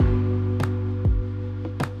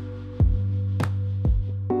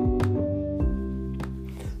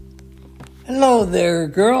Hello there,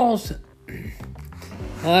 girls.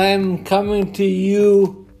 I'm coming to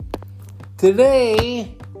you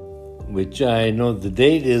today, which I know the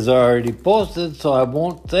date is already posted, so I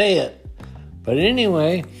won't say it. But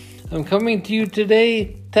anyway, I'm coming to you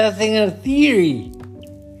today testing a theory.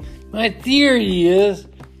 My theory is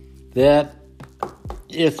that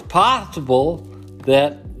it's possible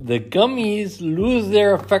that the gummies lose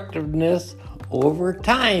their effectiveness over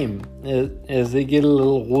time as they get a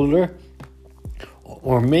little older.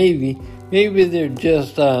 Or maybe they're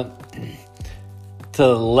just to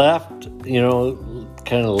the left,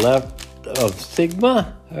 kind of left of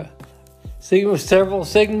sigma, several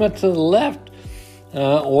sigma to the left.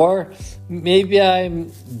 Or maybe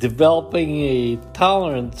I'm developing a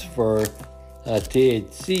tolerance for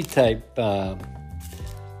THC type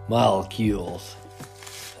molecules.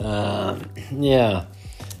 Yeah.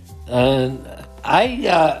 And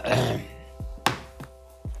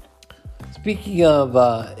speaking of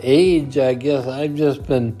age, I guess I've just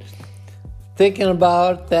been thinking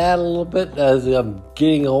about that a little bit as I'm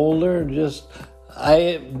getting older.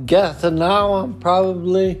 I guess now I'm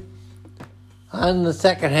probably on the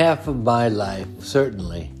second half of my life,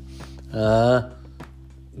 certainly.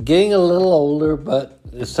 Getting a little older, but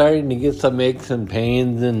starting to get some aches and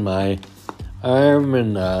pains in my arm,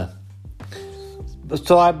 and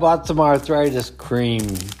so I bought some arthritis cream,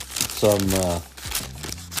 some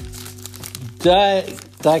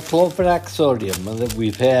diclofenac sodium that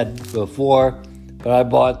we've had before, but I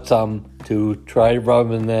bought some to try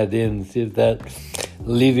rubbing that in, see if that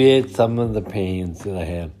alleviates some of the pains that I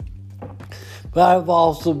have. But I've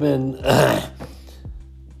also been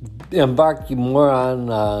embarking more on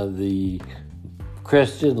the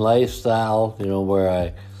Christian lifestyle,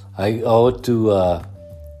 where I go to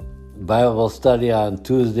Bible study on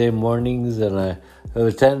Tuesday mornings, and I have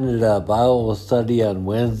attended a Bible study on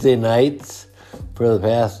Wednesday nights for the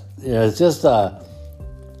past, it's just a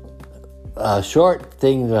short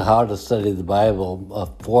thing on how to study the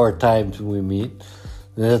Bible 4 times when we meet,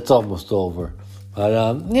 and it's almost over. But,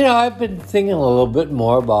 I've been thinking a little bit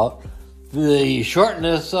more about the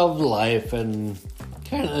shortness of life and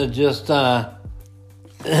kind of just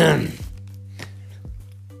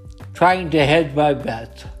trying to hedge my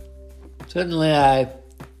bets. Certainly,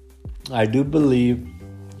 I do believe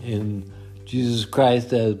in Jesus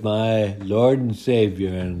Christ as my Lord and Savior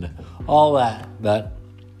and all that, but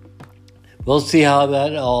we'll see how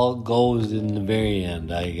that all goes in the very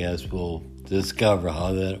end. I guess we'll discover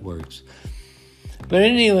how that works. But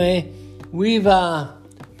anyway, we've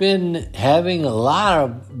been having a lot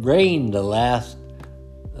of rain the last,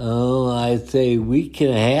 I'd say week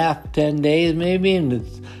and a half, 10 days maybe, and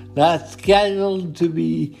it's not scheduled to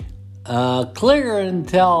be clear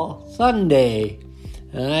until Sunday.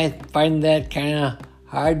 And I find that kind of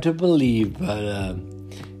hard to believe, but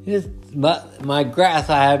my grass,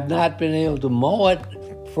 I have not been able to mow it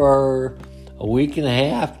for a week and a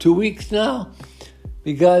half, 2 weeks now,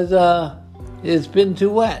 because it's been too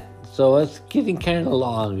wet. So it's getting kind of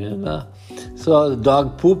long, and so the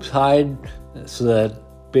dog poops hide so that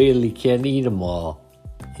Bailey can't eat them all,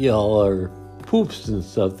 or poops and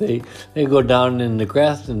stuff. They go down in the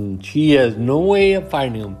grass, and she has no way of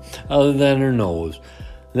finding them other than her nose.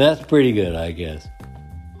 And that's pretty good, I guess.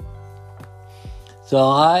 So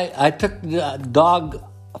I took the dog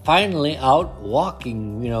finally out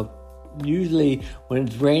walking. Usually when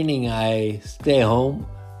it's raining, I stay home.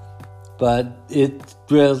 But it's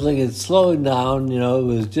drizzling, it's slowing down, it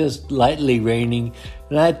was just lightly raining.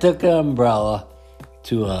 And I took an umbrella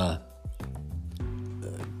to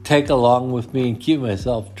take along with me and keep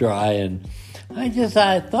myself dry. And I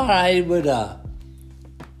thought I would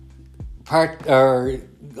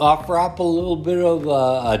offer up a little bit of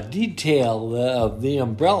a detail of the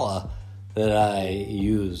umbrella that I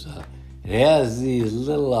use. It has these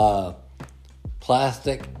little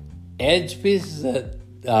plastic edge pieces that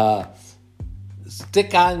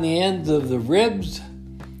stick on the ends of the ribs,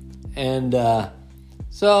 and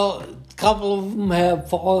so a couple of them have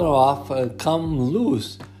fallen off, come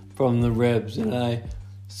loose from the ribs, and I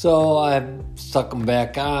stuck them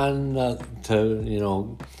back on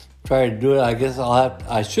to try to do it. I guess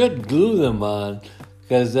I should glue them on,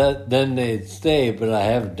 because then they'd stay, but I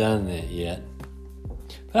haven't done that yet.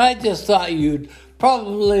 But I just thought you'd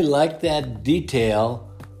probably like that detail,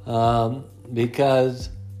 because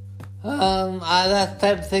that's the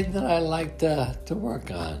type of thing that I like to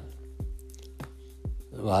work on.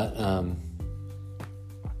 But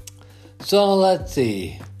so let's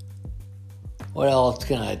see. What else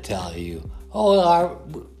can I tell you? Oh, our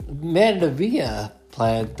mandevilla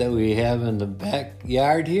plant that we have in the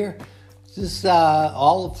backyard here. just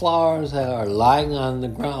all the flowers are lying on the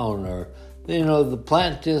ground, or the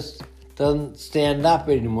plant just doesn't stand up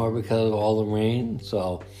anymore because of all the rain.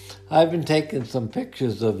 So I've been taking some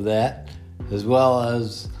pictures of that, as well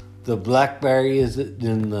as the blackberries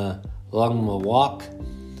along the walk.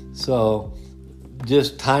 So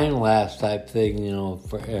just time lapse type thing,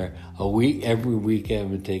 for a week. Every week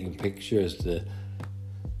I've been taking pictures to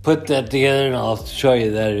put that together, and I'll show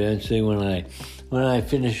you that eventually when I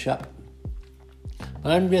finish up.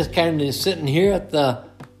 But I'm just kind of sitting here at the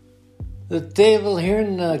table here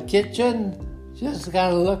in the kitchen, just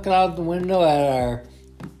kind of looking out the window at our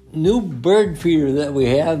new bird feeder that we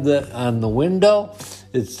have on the window.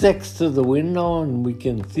 It sticks to the window, and we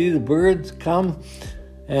can see the birds come.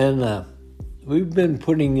 And we've been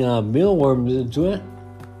putting mealworms into it.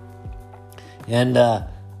 And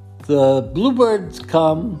the bluebirds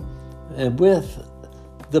come, and with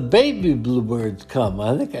the baby bluebirds come.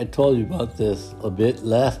 I think I told you about this a bit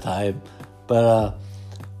last time, but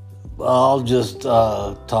I'll just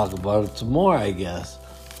talk about it some more, I guess.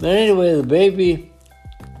 But anyway, the baby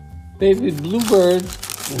bluebirds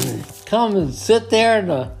come and sit there,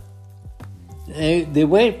 and they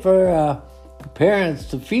wait for parents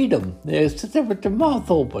to feed them. They sit there with their mouth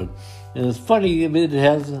open, and it's funny. It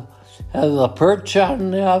has a perch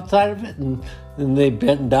on the outside of it, and they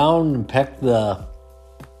bend down and peck the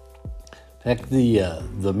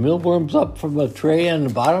mealworms up from a tray on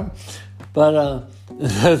the bottom. But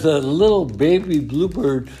the little baby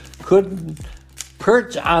bluebird couldn't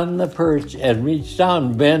perch on the perch and reach down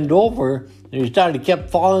and bend over. And he kept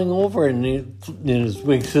falling over, and his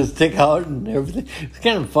wings would stick out and everything. It's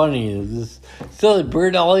kind of funny. This silly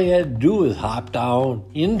bird, all he had to do was hop down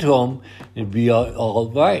into him and be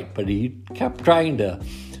all right. But he kept trying to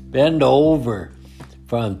bend over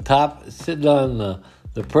from top, sitting on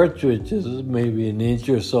the perch, which is maybe an inch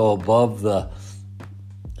or so above the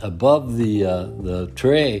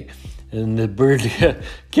tray, and the bird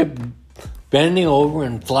kept bending over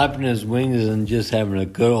and flapping his wings and just having a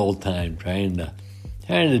good old time trying to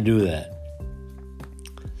do that.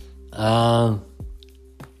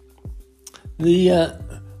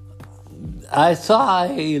 I saw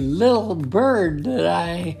a little bird that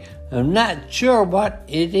I'm not sure what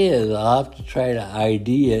it is. I'll have to try to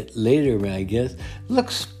ID it later, I guess.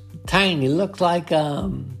 Looks tiny. Looks like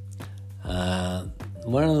one of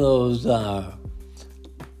those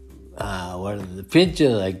what are the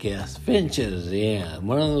finches, I guess. Finches, yeah.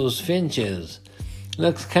 One of those finches.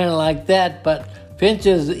 Looks kind of like that, but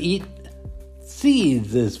finches eat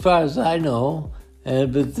seeds as far as I know.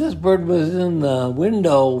 But this bird was in the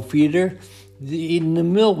window feeder eating the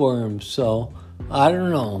mealworms, so I don't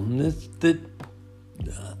know.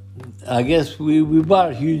 I guess we bought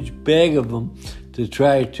a huge bag of them to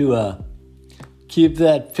try to keep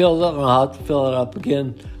that filled up, and I'll have to fill it up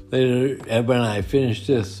again later when I finish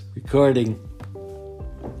this recording.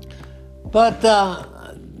 But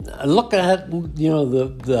looking at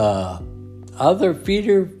the other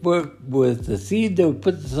feeder with the seed that we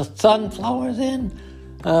put the sunflowers in,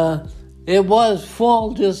 it was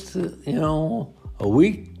full just a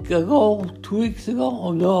week ago, 2 weeks ago.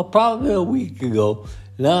 Oh no, probably a week ago.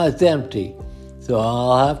 Now it's empty, so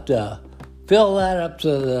I'll have to fill that up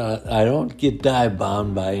so that I don't get dive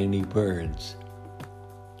bombed by any birds.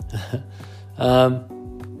 I've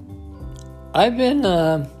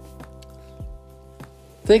been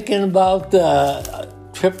thinking about the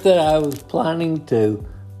trip that I was planning to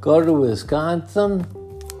go to Wisconsin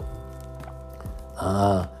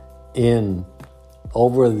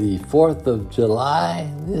over the 4th of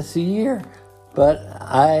July this year, but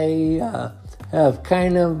I have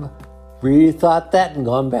kind of rethought that and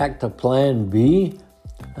gone back to plan B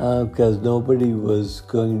because nobody was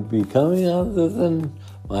going to be coming other than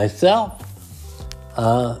myself.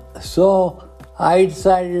 So I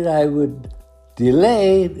decided I would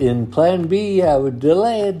delay in plan B. I would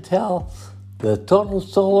delay until the total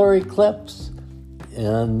solar eclipse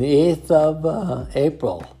on the 8th of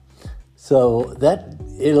April. So that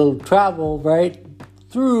it'll travel right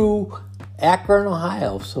through Akron,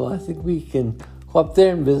 Ohio. So I think we can go up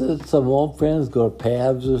there and visit some old friends, go to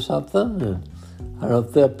Pab's or something. And I don't know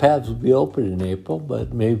if the Pab's will be open in April,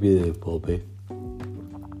 but maybe they will be.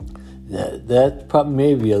 That's probably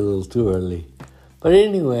maybe a little too early. But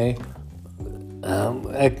anyway,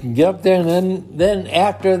 I can get up there, and then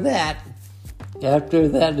after that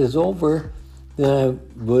is over, then I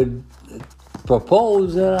would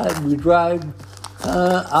propose that we drive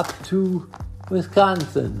up to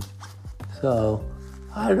Wisconsin. So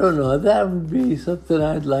I don't know. That would be something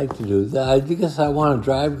I'd like to do. I guess I want to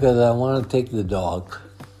drive because I want to take the dog.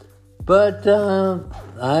 But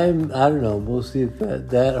I don't know. We'll see if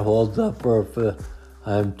that holds up, or if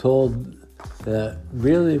I'm told that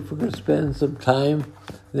really, if we're going to spend some time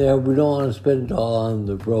there, we don't want to spend it all on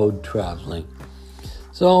the road traveling.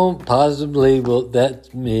 So possibly,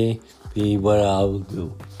 that may be what I'll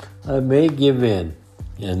do. I may give in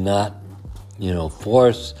and not,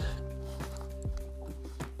 force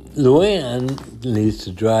Luann, at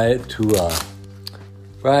least, to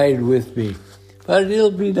ride with me. But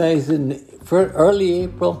it'll be nice for early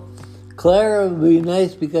April. Clara will be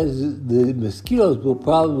nice because the mosquitoes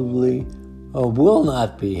will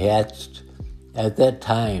not be hatched at that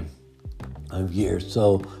time of year.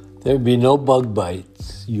 So there'll be no bug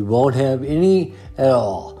bites. You won't have any at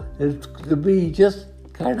all. It'll be just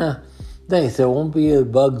kind of nice. There won't be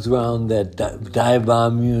bugs around that dive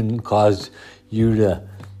bomb you and cause you to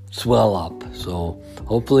swell up. So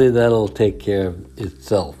hopefully that'll take care of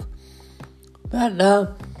itself. But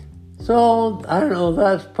so I don't know.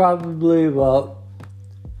 That's probably about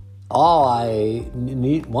all I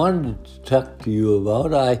wanted to talk to you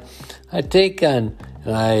about. I take on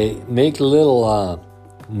and I make little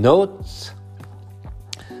notes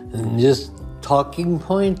and just talking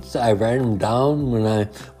points. I write them down when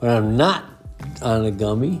I'm not on a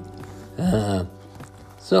gummy.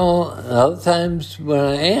 So other times when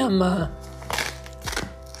I am,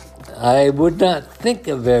 I would not think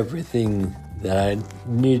of everything that I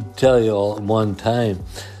need to tell you all at one time.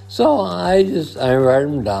 So I write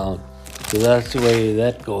them down. So that's the way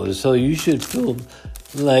that goes. So you should feel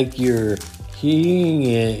like you're hearing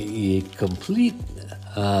a complete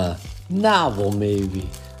novel, maybe.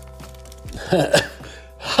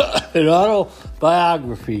 An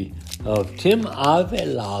autobiography of Tim Ave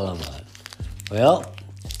Lalaman. Well,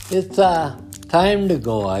 it's time to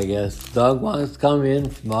go, I guess. The dog wants to come in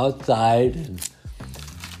from outside,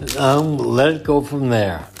 and let it go from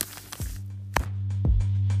there.